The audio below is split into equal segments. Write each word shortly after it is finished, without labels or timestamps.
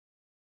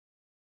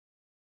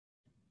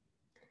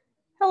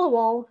Hello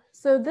all.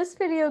 So this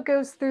video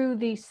goes through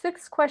the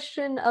sixth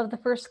question of the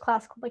first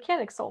classical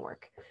mechanics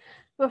homework.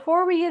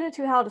 Before we get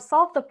into how to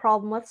solve the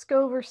problem, let's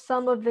go over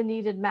some of the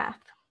needed math.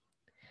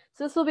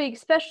 So this will be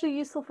especially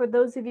useful for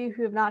those of you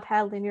who have not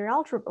had linear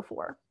algebra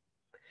before.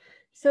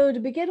 So to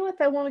begin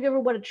with, I want to go over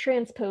what a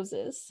transpose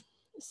is.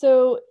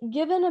 So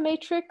given a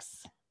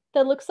matrix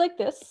that looks like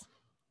this,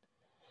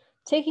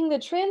 taking the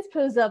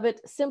transpose of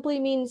it simply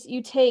means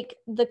you take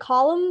the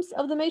columns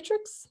of the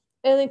matrix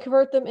and then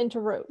convert them into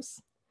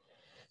rows.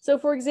 So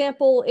for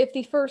example, if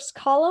the first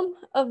column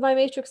of my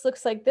matrix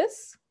looks like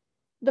this,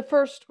 the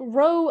first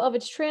row of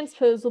its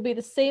transpose will be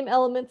the same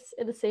elements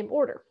in the same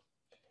order.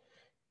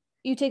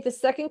 You take the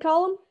second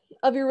column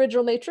of your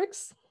original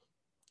matrix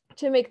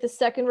to make the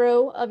second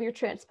row of your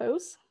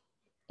transpose,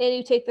 and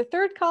you take the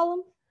third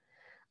column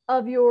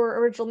of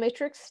your original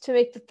matrix to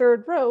make the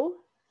third row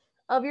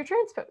of your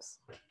transpose.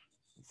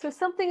 So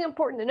something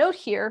important to note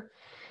here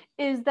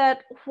is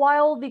that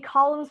while the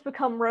columns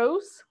become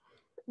rows,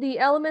 the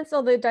elements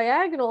on the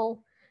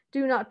diagonal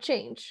do not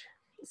change.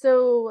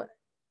 So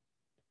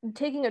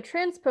taking a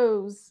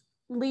transpose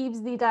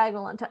leaves the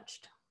diagonal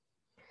untouched.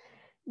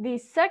 The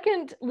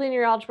second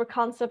linear algebra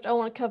concept I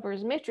want to cover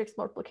is matrix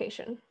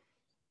multiplication.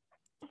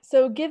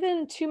 So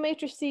given two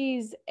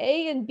matrices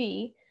A and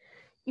B,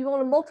 you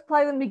want to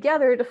multiply them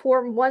together to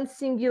form one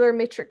singular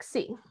matrix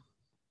C.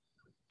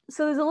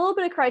 So there's a little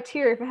bit of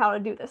criteria for how to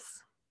do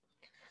this.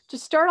 To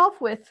start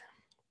off with,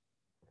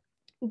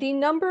 the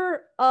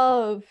number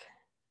of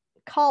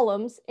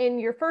columns in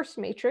your first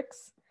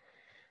matrix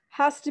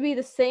has to be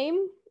the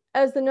same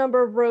as the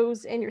number of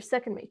rows in your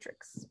second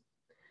matrix.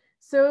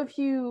 So if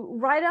you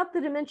write out the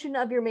dimension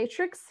of your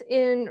matrix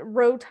in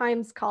row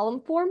times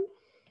column form,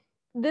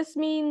 this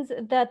means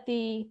that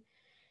the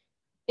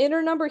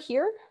inner number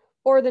here,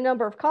 or the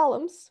number of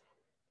columns,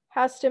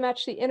 has to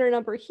match the inner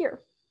number here,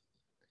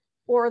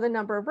 or the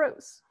number of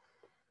rows.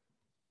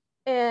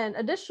 And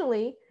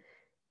additionally,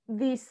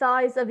 the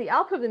size of the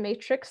output of the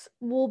matrix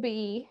will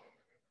be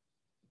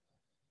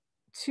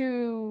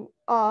two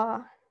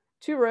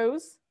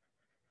rows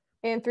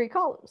and 3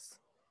 columns,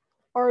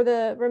 are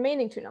the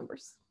remaining two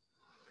numbers.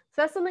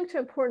 So that's something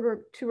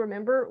important to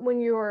remember when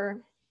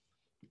you're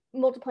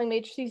multiplying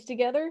matrices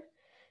together.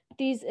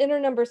 These inner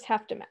numbers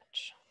have to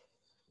match.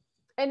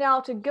 And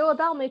now to go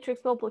about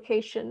matrix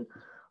multiplication,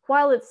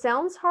 while it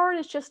sounds hard,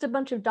 it's just a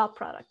bunch of dot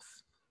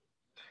products.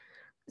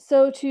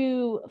 So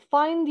to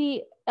find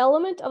the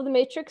element of the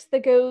matrix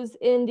that goes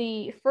in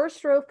the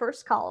first row,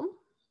 first column,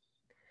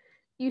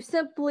 you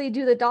simply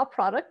do the dot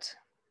product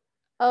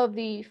of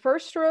the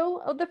first row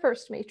of the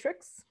first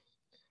matrix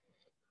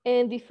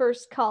and the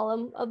first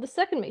column of the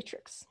second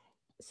matrix.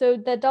 So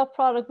that dot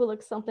product will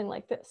look something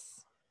like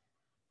this.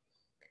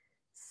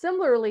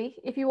 Similarly,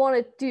 if you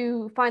wanted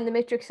to find the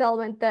matrix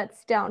element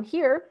that's down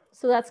here,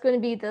 so that's going to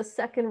be the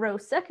second row,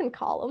 second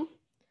column,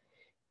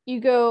 you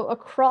go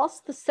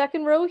across the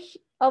second row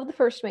of the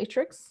first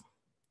matrix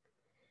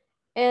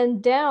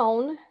and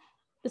down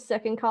the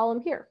second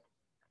column here.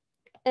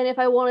 And if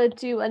I want to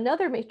do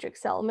another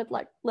matrix element,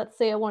 like let's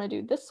say I want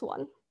to do this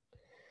one,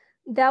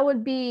 that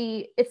would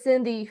be, it's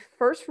in the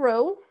first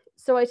row,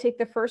 so I take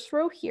the first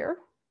row here,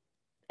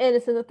 and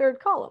it's in the third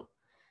column,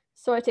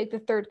 so I take the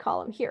third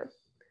column here.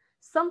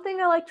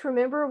 Something I like to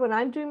remember when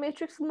I'm doing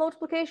matrix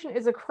multiplication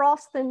is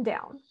across then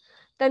down.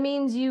 That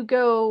means you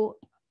go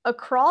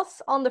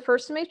across on the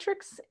first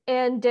matrix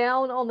and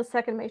down on the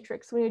second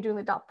matrix when you're doing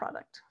the dot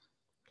product.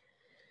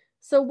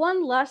 So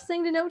one last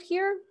thing to note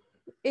here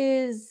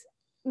is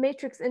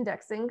matrix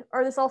indexing,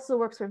 or this also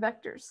works for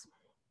vectors.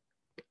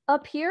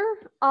 Up here,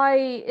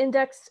 I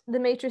indexed the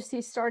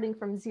matrices starting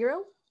from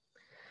 0,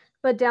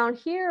 but down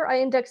here, I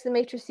indexed the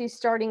matrices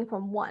starting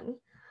from 1.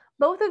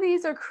 Both of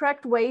these are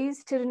correct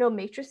ways to denote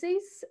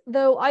matrices,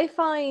 though I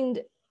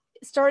find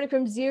starting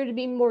from 0 to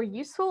be more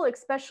useful,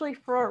 especially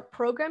for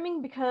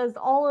programming, because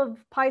all of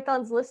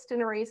Python's lists and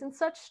arrays and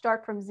such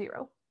start from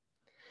 0.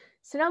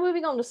 So now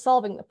moving on to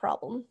solving the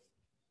problem.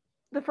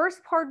 The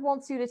first part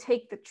wants you to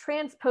take the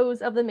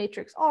transpose of the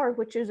matrix R,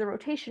 which is a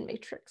rotation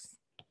matrix.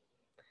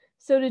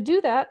 So to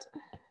do that,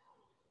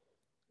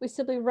 we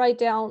simply write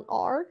down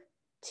R,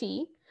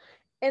 T,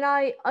 and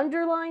I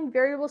underline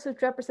variables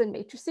which represent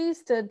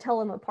matrices to tell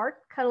them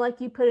apart, kind of like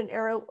you put an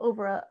arrow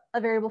over a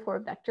variable for a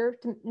vector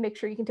to make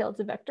sure you can tell it's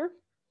a vector.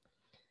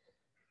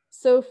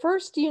 So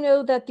first, you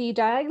know that the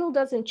diagonal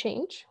doesn't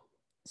change.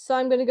 So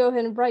I'm going to go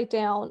ahead and write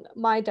down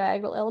my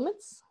diagonal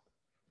elements.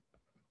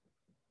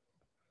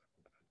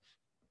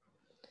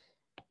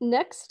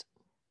 Next,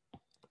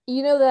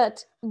 you know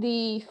that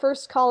the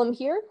first column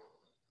here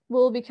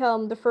will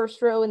become the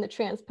first row in the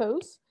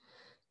transpose.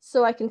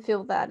 So I can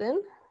fill that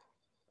in.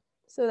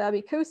 So that'd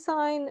be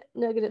cosine,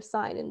 negative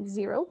sine, and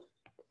 0.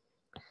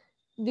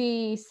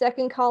 The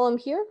second column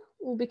here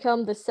will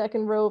become the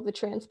second row of the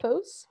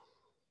transpose.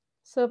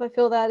 So if I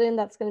fill that in,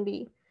 that's going to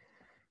be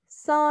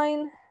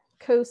sine,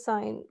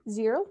 cosine,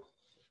 0.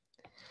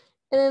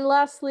 And then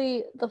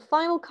lastly, the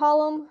final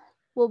column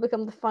will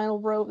become the final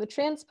row of the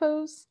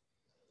transpose.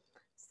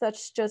 So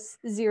that's just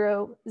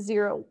 0,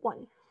 0,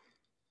 1.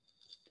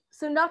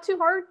 So not too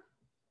hard.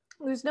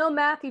 There's no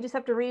math, you just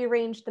have to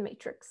rearrange the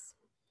matrix.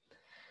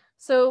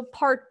 So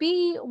part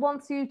B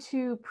wants you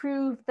to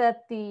prove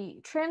that the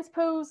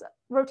transpose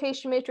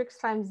rotation matrix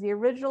times the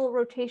original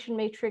rotation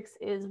matrix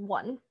is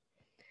 1.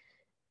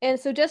 And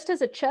so just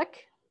as a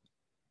check,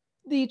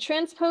 the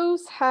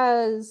transpose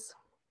has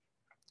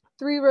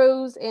 3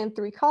 rows and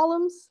 3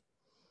 columns.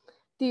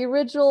 The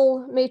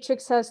original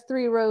matrix has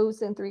 3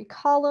 rows and 3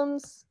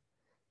 columns.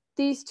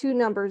 These two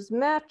numbers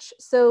match,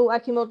 so I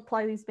can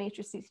multiply these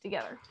matrices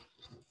together.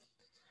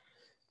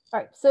 All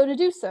right, so to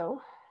do so,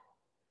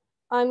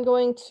 I'm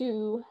going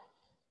to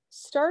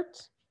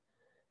start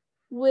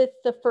with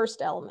the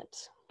first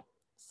element.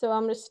 So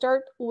I'm going to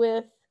start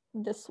with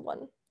this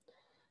one.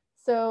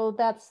 So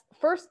that's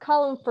first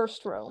column,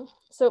 first row.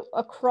 So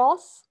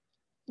across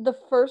the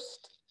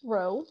first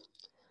row,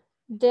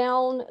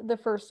 down the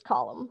first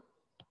column.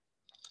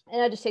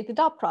 And I just take the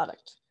dot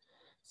product.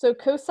 So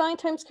cosine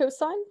times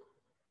cosine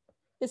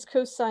is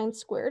cosine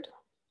squared,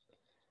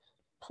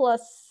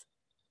 plus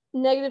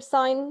negative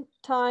sign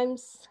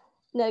times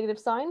negative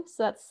sign,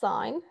 so that's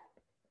sine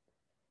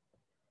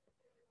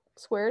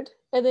squared,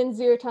 and then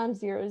 0 times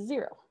 0 is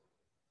 0.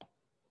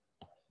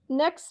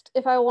 Next,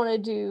 if I want to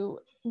do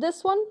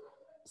this one,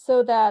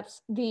 so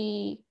that's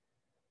the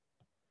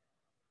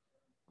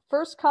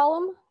first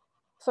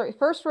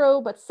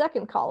row, but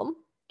second column,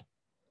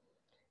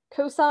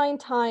 cosine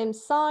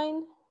times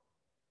sine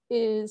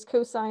is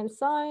cosine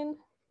sine.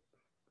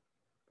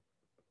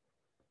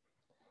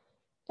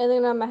 And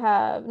then I'm gonna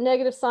have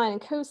negative sine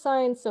and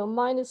cosine, so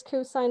minus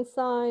cosine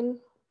sine.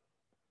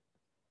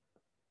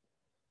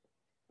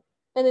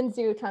 And then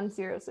 0 times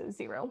 0, so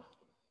 0.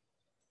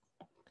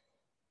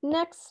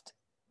 Next,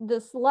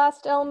 this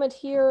last element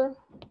here,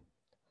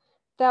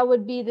 that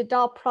would be the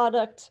dot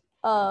product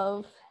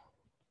of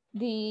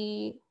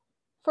the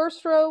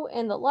first row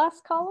and the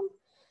last column.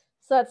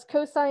 So that's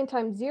cosine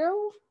times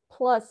 0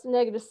 plus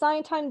negative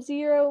sine times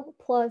 0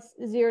 plus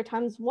 0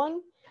 times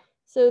 1.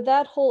 So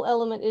that whole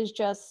element is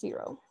just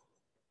 0.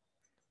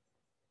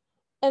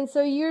 And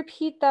so you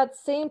repeat that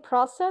same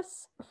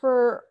process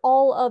for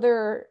all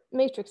other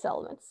matrix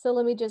elements. So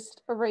let me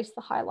just erase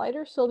the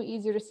highlighter so it'll be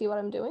easier to see what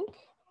I'm doing.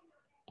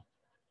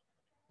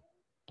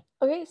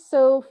 Okay,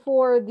 so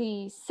for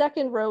the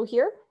second row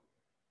here,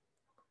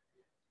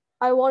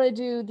 I want to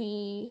do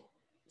the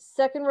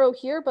second row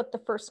here, but the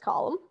first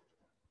column.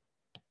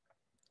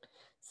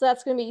 So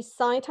that's going to be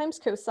sine times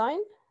cosine,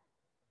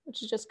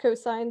 which is just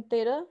cosine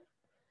theta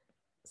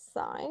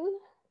sine,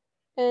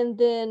 and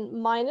then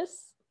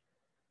minus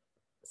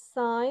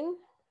sine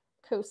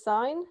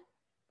cosine,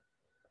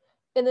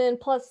 and then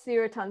plus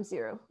 0 times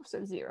 0,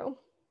 so 0.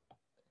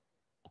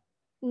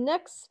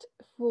 Next,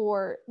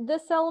 for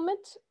this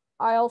element,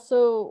 I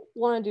also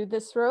want to do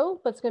this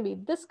row, but it's going to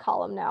be this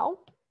column now.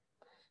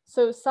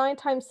 So sine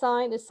times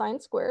sine is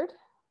sine squared,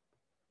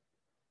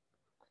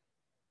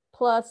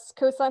 plus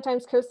cosine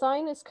times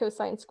cosine is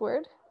cosine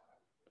squared,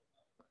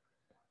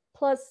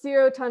 plus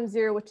 0 times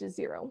 0, which is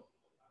 0.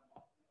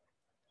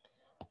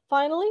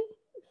 Finally,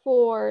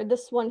 for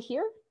this one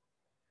here,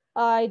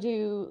 I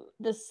do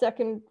the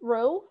second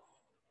row,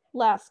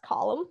 last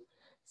column.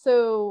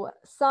 So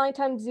sine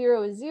times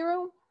 0 is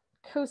 0,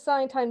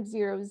 cosine times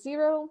 0 is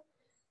 0,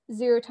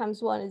 0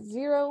 times 1 is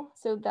 0,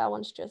 so that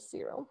one's just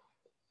 0. All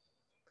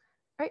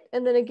right,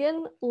 and then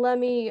again, let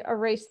me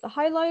erase the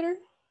highlighter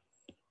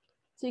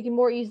so you can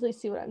more easily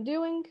see what I'm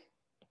doing.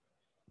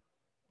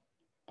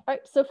 All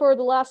right, so for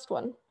the last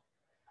one,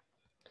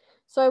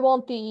 so I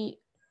want the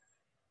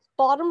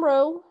bottom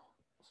row,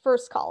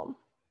 first column.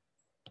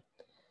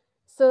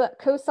 So that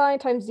cosine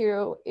times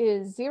 0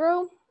 is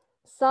 0,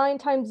 sine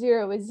times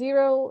 0 is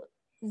 0,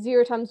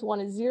 0 times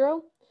 1 is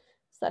 0,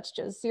 so that's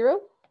just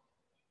 0.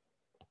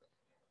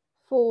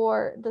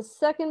 For the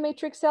second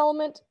matrix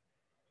element,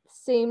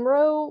 same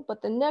row,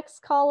 but the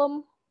next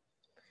column.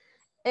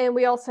 And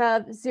we also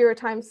have 0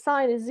 times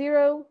sine is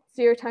 0,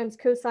 0 times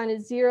cosine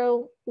is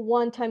 0,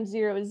 1 times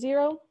 0 is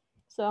 0.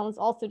 So that one's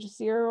also just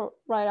 0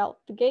 right out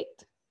the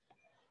gate.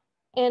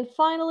 And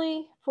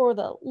finally, for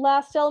the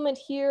last element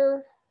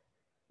here,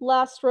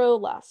 last row,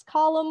 last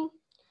column,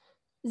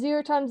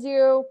 0 times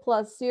 0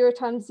 plus 0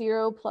 times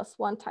 0 plus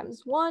 1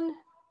 times 1.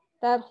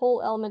 That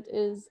whole element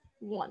is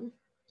 1.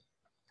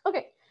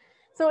 Okay,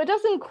 so it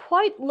doesn't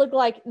quite look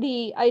like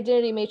the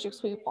identity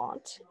matrix we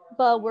want,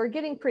 but we're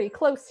getting pretty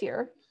close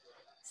here.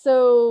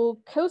 So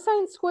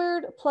cosine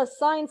squared plus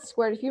sine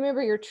squared, if you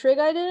remember your trig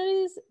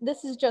identities,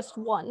 this is just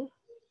 1.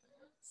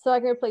 So I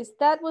can replace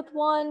that with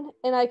 1,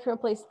 and I can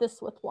replace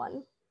this with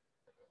 1.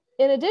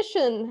 In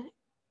addition,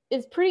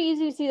 it's pretty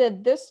easy to see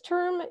that this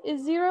term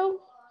is 0,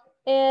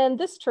 and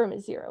this term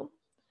is 0.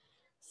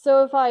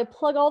 So if I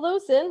plug all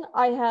those in,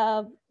 I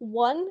have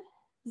 1,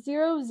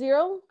 0,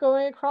 0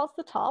 going across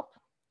the top,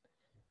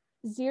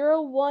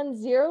 0, 1,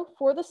 0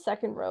 for the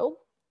second row,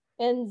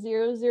 and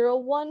 0, 0,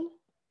 1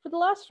 for the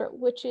last row,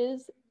 which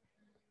is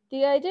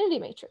the identity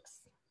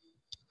matrix.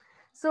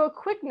 So a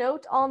quick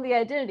note on the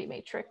identity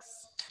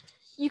matrix.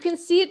 You can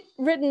see it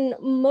written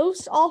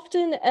most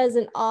often as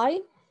an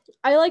I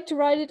I like to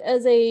write it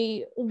as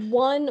a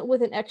 1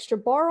 with an extra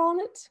bar on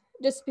it,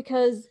 just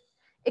because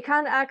it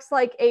kind of acts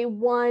like a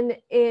 1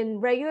 in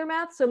regular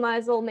math, so might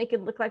as well make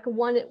it look like a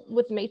 1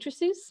 with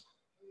matrices.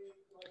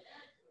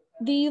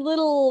 The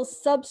little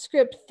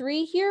subscript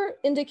 3 here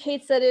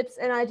indicates that it's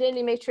an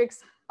identity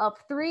matrix of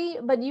 3,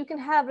 but you can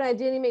have an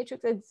identity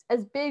matrix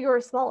as big or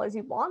as small as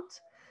you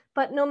want.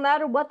 But no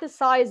matter what the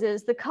size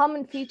is, the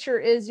common feature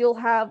is you'll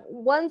have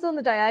 1s on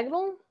the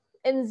diagonal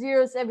and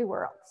 0s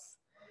everywhere else.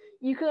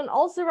 You can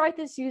also write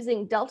this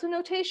using delta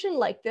notation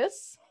like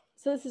this.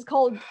 So this is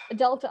called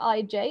delta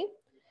ij.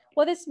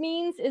 What this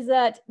means is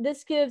that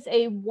this gives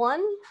a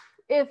 1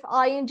 if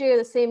I and j are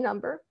the same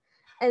number,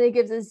 and it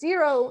gives a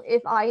 0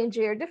 if I and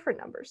j are different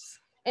numbers.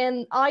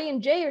 And I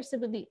and j are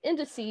simply the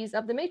indices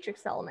of the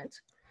matrix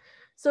element.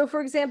 So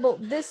for example,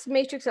 this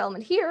matrix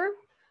element here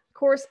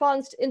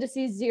corresponds to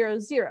indices 0,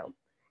 0.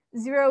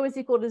 0 is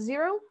equal to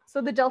 0,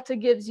 so the delta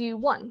gives you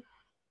 1.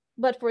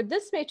 But for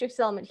this matrix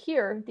element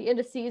here, the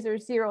indices are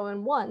 0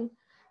 and 1.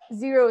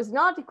 0 is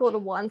not equal to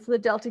 1, so the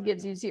delta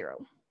gives you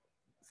 0.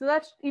 So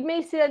that's, you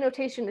may see that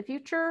notation in the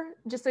future,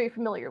 just so you're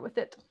familiar with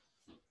it.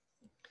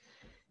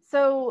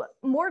 So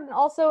Morten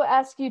also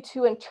asked you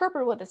to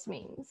interpret what this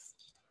means.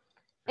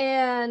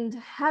 And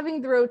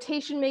having the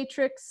rotation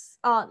matrix,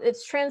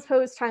 its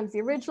transpose times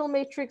the original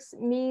matrix,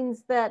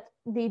 means that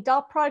the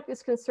dot product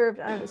is conserved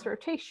under this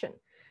rotation.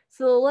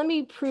 So let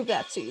me prove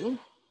that to you.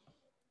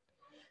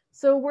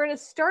 So we're going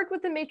to start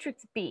with the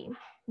matrix B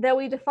that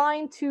we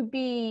define to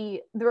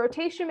be the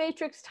rotation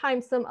matrix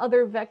times some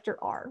other vector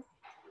R.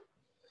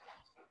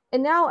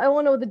 And now I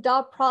want to know what the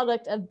dot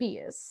product of B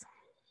is.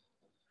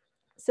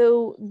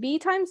 So B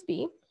times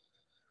B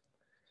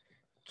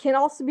can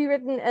also be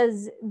written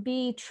as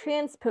B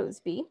transpose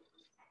B.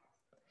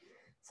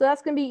 So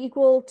that's going to be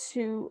equal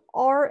to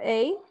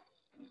RA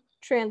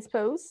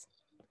transpose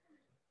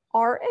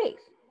RA.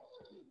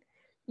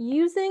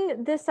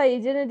 Using this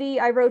identity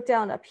I wrote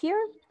down up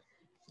here,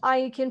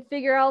 I can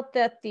figure out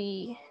that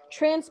the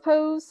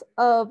transpose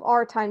of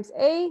R times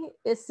A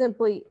is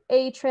simply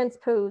A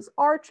transpose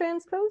R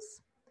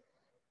transpose.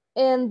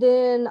 And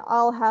then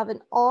I'll have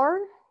an R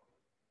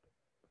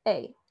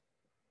A.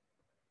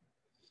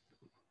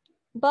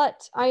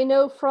 But I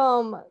know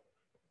from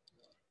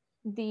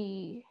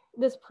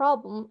this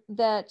problem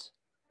that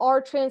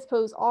R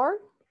transpose R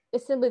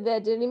is simply the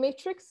identity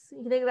matrix.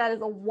 You can think of that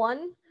as a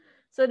 1,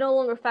 so it no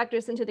longer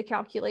factors into the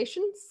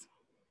calculations.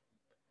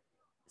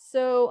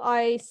 So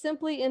I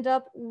simply end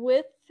up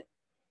with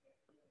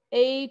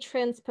A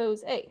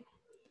transpose A,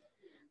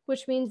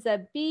 which means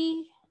that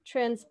B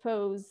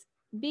transpose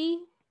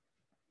B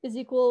is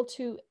equal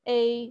to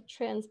A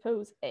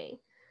transpose A.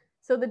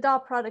 So the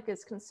dot product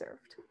is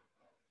conserved.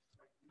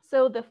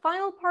 So the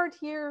final part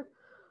here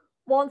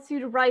wants you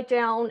to write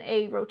down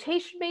a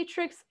rotation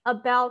matrix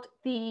about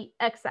the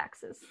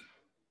x-axis.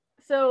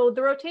 So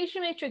the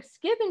rotation matrix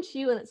given to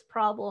you in this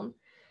problem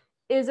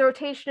is a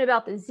rotation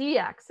about the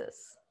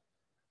z-axis,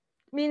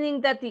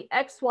 meaning that the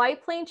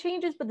xy plane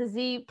changes, but the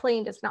z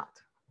plane does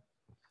not.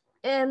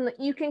 And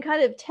you can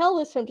kind of tell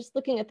this from just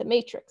looking at the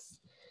matrix.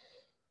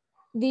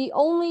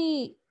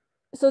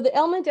 So the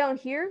element down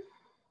here,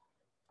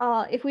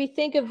 if we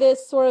think of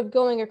this sort of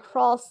going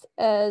across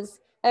as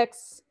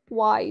x,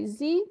 y,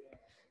 z,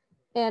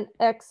 and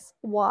x,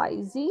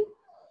 y, z,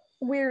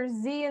 where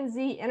z and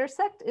z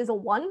intersect is a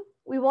 1.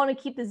 We want to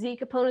keep the z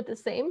component the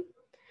same.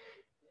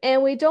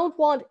 And we don't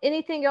want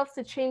anything else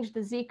to change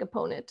the z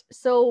component.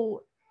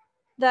 So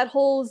that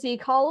whole z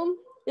column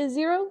is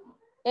 0,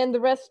 and the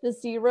rest of the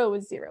z row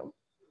is 0.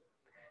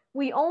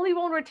 We only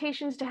want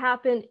rotations to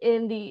happen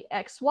in the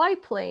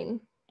xy plane,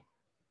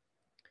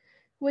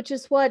 which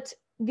is what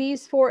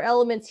these 4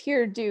 elements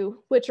here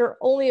do, which are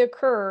only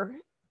occur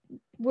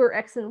where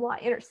x and y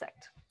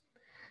intersect.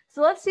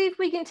 So let's see if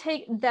we can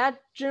take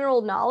that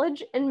general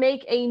knowledge and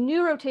make a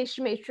new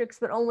rotation matrix,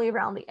 but only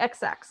around the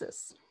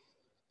x-axis.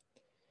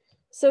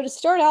 So to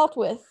start out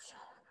with,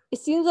 it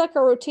seems like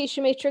our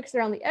rotation matrix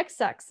around the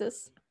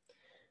x-axis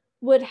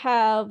would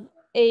have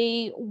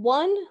a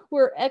 1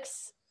 where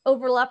x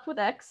overlapped with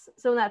x,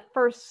 so in that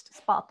first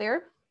spot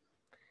there,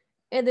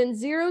 and then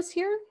 0s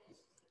here,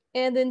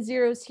 and then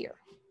 0s here.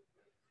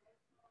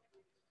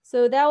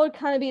 So that would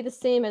kind of be the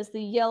same as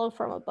the yellow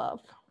from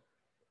above.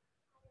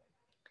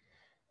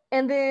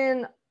 And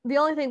then the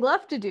only thing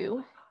left to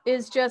do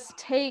is just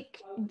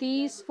take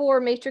these 4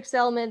 matrix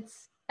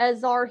elements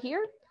as are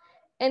here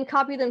and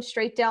copy them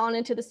straight down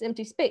into this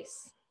empty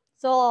space.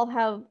 So I'll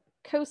have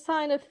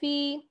cosine of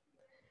phi,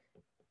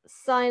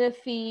 sine of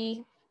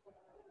phi,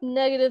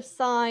 negative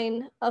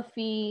sine of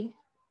phi,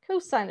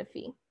 cosine of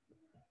phi.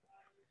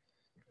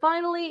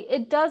 Finally,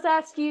 it does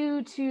ask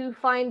you to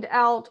find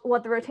out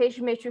what the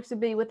rotation matrix would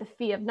be with a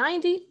phi of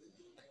 90.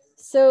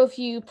 So if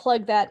you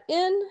plug that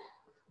in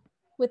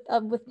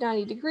with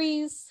 90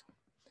 degrees,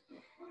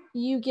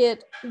 you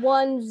get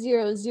 1,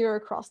 0, 0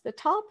 across the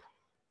top,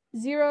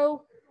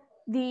 0.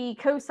 The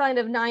cosine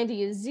of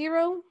 90 is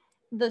 0.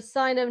 The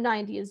sine of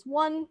 90 is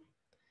 1.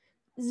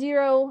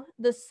 0,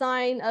 the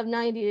sine of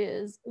 90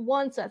 is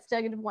 1, so that's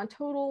 -1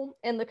 total,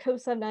 and the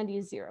cosine of 90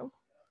 is 0.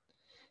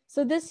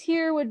 So this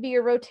here would be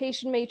a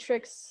rotation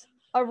matrix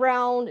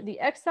around the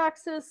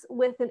x-axis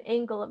with an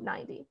angle of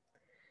 90.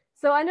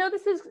 So I know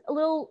this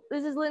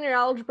is linear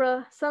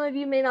algebra. Some of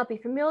you may not be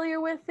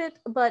familiar with it,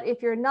 but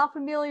if you're not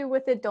familiar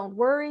with it, don't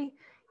worry.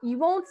 You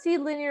won't see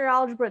linear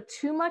algebra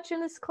too much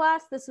in this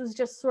class. This was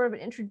just sort of an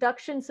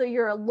introduction, so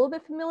you're a little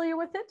bit familiar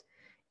with it.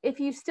 If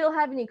you still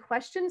have any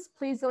questions,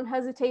 please don't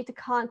hesitate to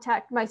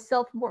contact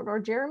myself, Morten, or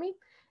Jeremy,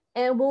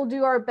 and we'll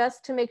do our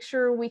best to make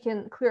sure we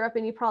can clear up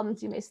any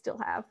problems you may still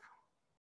have.